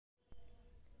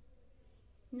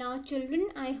Now children,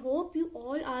 I hope you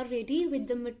all are ready with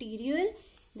the material.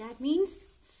 That means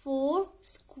 4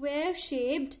 square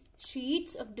shaped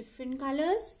sheets of different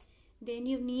colors. Then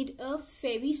you need a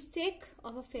fevi stick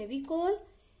or a fevicol,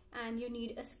 and you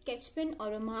need a sketch pen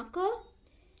or a marker,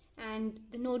 and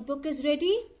the notebook is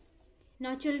ready.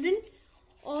 Now children,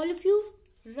 all of you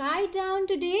write down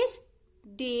today's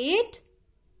date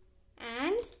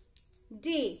and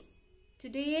day.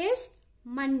 Today is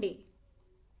Monday.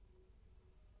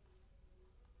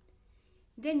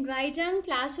 Then write down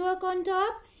classwork on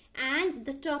top and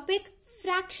the topic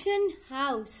fraction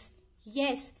house.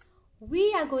 Yes,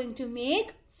 we are going to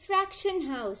make fraction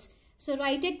house. So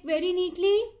write it very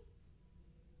neatly.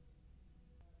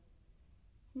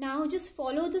 Now just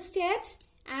follow the steps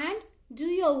and do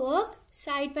your work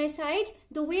side by side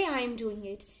the way I am doing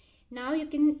it. Now you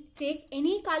can take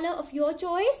any color of your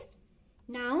choice.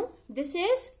 Now this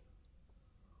is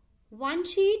one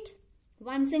sheet,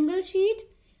 one single sheet.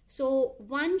 So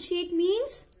one sheet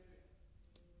means,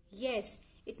 yes,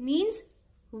 it means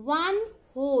one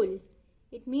whole.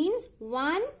 It means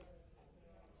one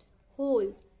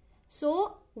whole.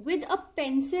 So with a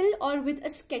pencil or with a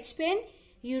sketch pen,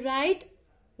 you write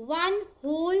one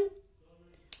whole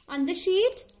on the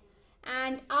sheet,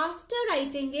 and after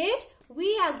writing it,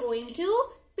 we are going to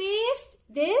paste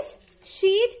this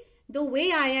sheet the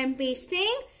way I am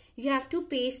pasting. You have to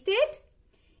paste it.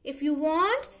 If you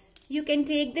want, you can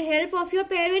take the help of your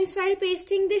parents while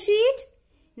pasting the sheet.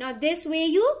 Now this way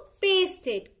you paste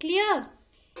it. Clear?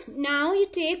 Now you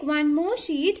take one more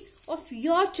sheet of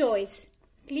your choice.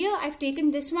 Clear? I've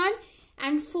taken this one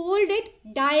and fold it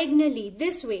diagonally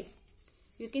this way.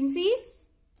 You can see?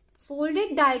 Fold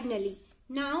it diagonally.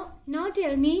 Now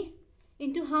tell me,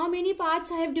 into how many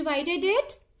parts I have divided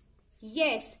it?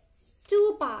 Yes,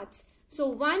 2 parts.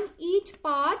 So each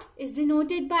part is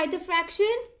denoted by the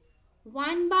fraction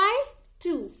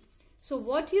 1/2. So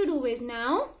what you do is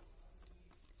now,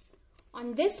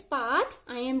 on this part,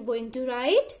 I am going to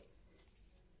write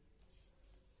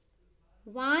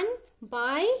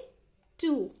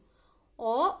 1/2,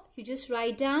 or you just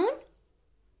write down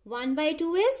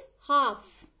 1/2 is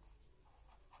half,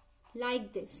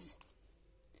 like this.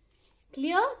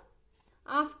 Clear?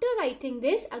 After writing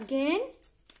this, again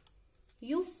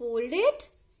you fold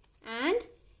it, and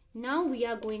now we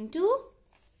are going to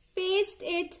paste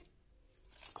it.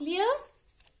 Clear?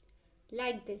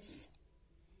 Like this.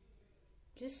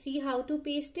 Just see how to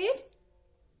paste it.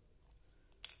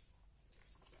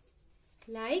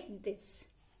 Like this.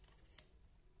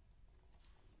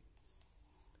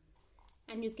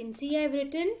 And you can see I've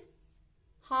written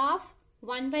half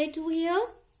 1/2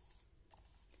 here.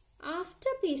 After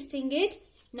pasting it,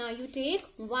 now you take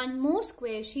one more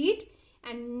square sheet,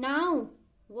 and now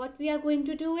what we are going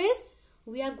to do is,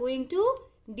 we are going to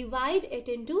divide it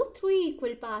into 3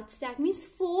 equal parts. That means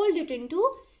fold it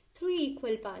into 3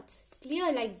 equal parts.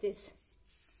 Clear? Like this.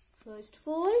 First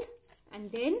fold,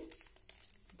 and then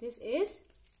this is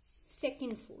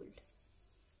second fold.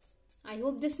 I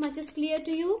hope this much is clear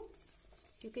to you.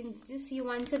 You can just see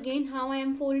once again how I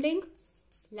am folding.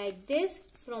 Like this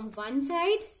from one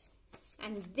side,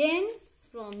 and then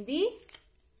from the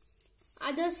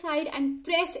other side, and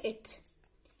press it.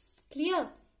 Clear?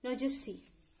 Now just see.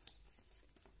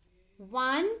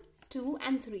 1, 2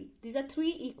 and 3. These are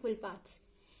 3 equal parts.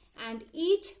 And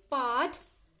each part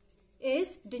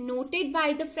is denoted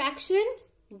by the fraction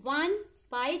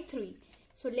 1/3.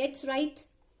 So let's write.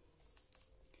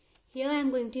 Here I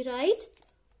am going to write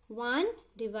 1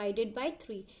 divided by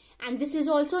 3. And this is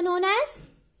also known as,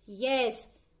 yes,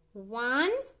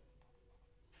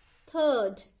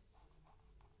 1/3.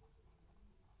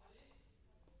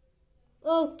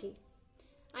 Okay.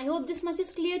 I hope this much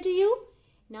is clear to you.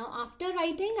 Now after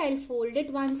writing, I'll fold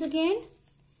it once again,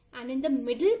 and in the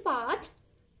middle part,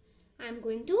 I'm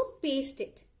going to paste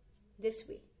it this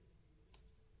way.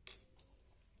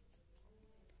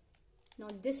 Now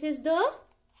this is the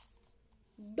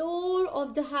door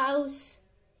of the house.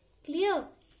 Clear?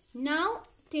 Now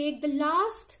take the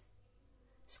last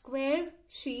square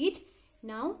sheet.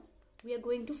 Now we are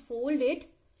going to fold it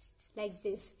like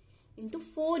this into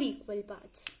 4 equal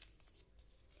parts.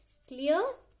 Clear?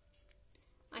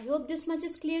 I hope this much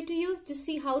is clear to you. Just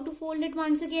see how to fold it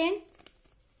once again.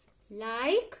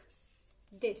 Like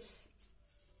this.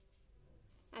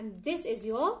 And this is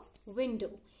your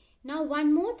window. Now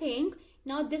one more thing.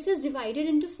 Now this is divided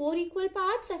into 4 equal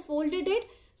parts. I folded it.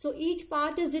 So each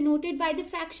part is denoted by the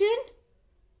fraction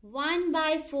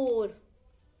 1/4.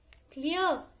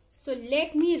 Clear? So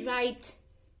let me write.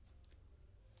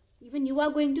 Even you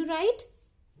are going to write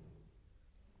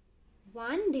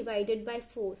 1 divided by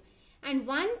 4. And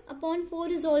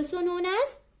 1/4 is also known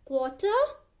as quarter,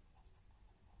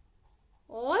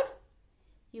 or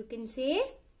you can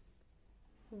say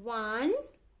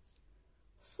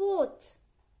 1/4.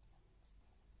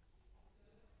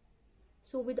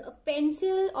 So with a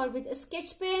pencil or with a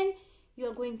sketch pen, you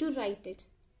are going to write it.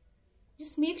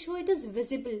 Just make sure it is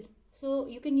visible. So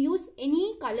you can use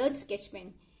any colored sketch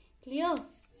pen. Clear?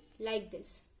 Like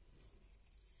this.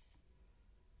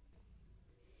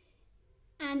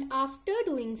 And after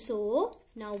doing so,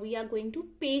 now we are going to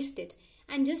paste it.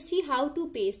 And just see how to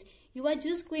paste. You are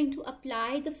just going to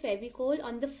apply the Fevicol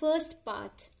on the first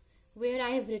part where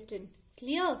I have written.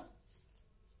 Clear?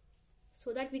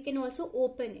 So that we can also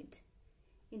open it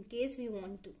in case we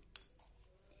want to.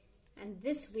 And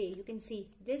this way, you can see,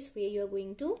 this way you are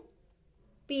going to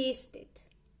paste it.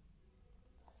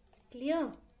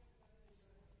 Clear?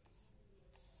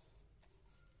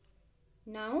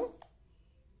 Now,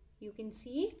 you can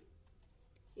see,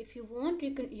 if you want,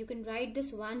 you can write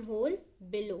this one hole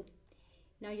below.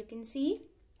 Now you can see,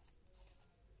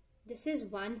 this is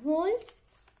one hole,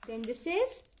 then this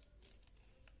is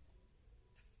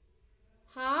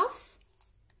half,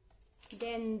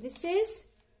 then this is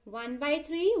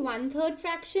 1/3, 1/3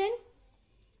 fraction,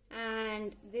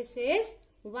 and this is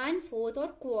 1/4 or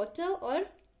quarter, or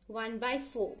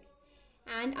 1/4.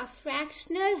 And a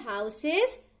fractional house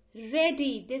is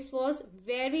ready. This was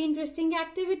very interesting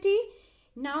activity.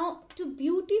 Now to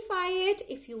beautify it,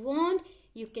 if you want,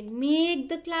 you can make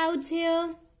the clouds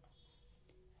here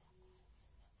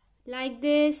like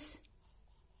this.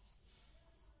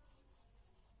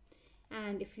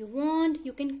 And if you want,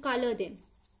 you can color them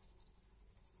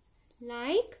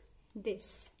like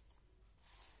this.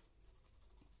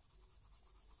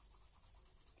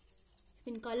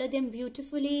 You can color them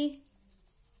beautifully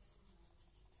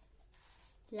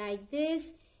like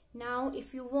this. Now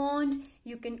if you want,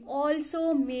 you can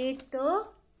also make the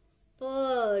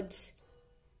birds,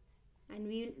 and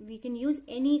we can use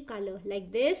any color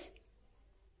like this.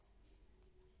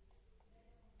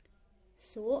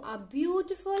 So our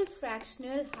beautiful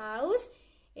fractional house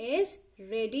is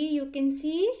ready. You can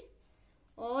see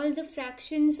all the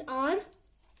fractions are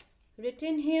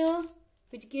written here,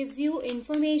 which gives you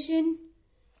information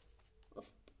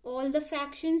of all the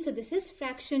fractions. So this is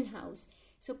fraction house.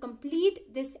 So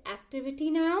complete this activity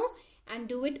now and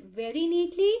do it very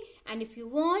neatly. And if you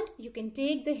want, you can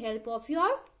take the help of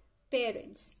your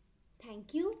parents.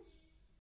 Thank you.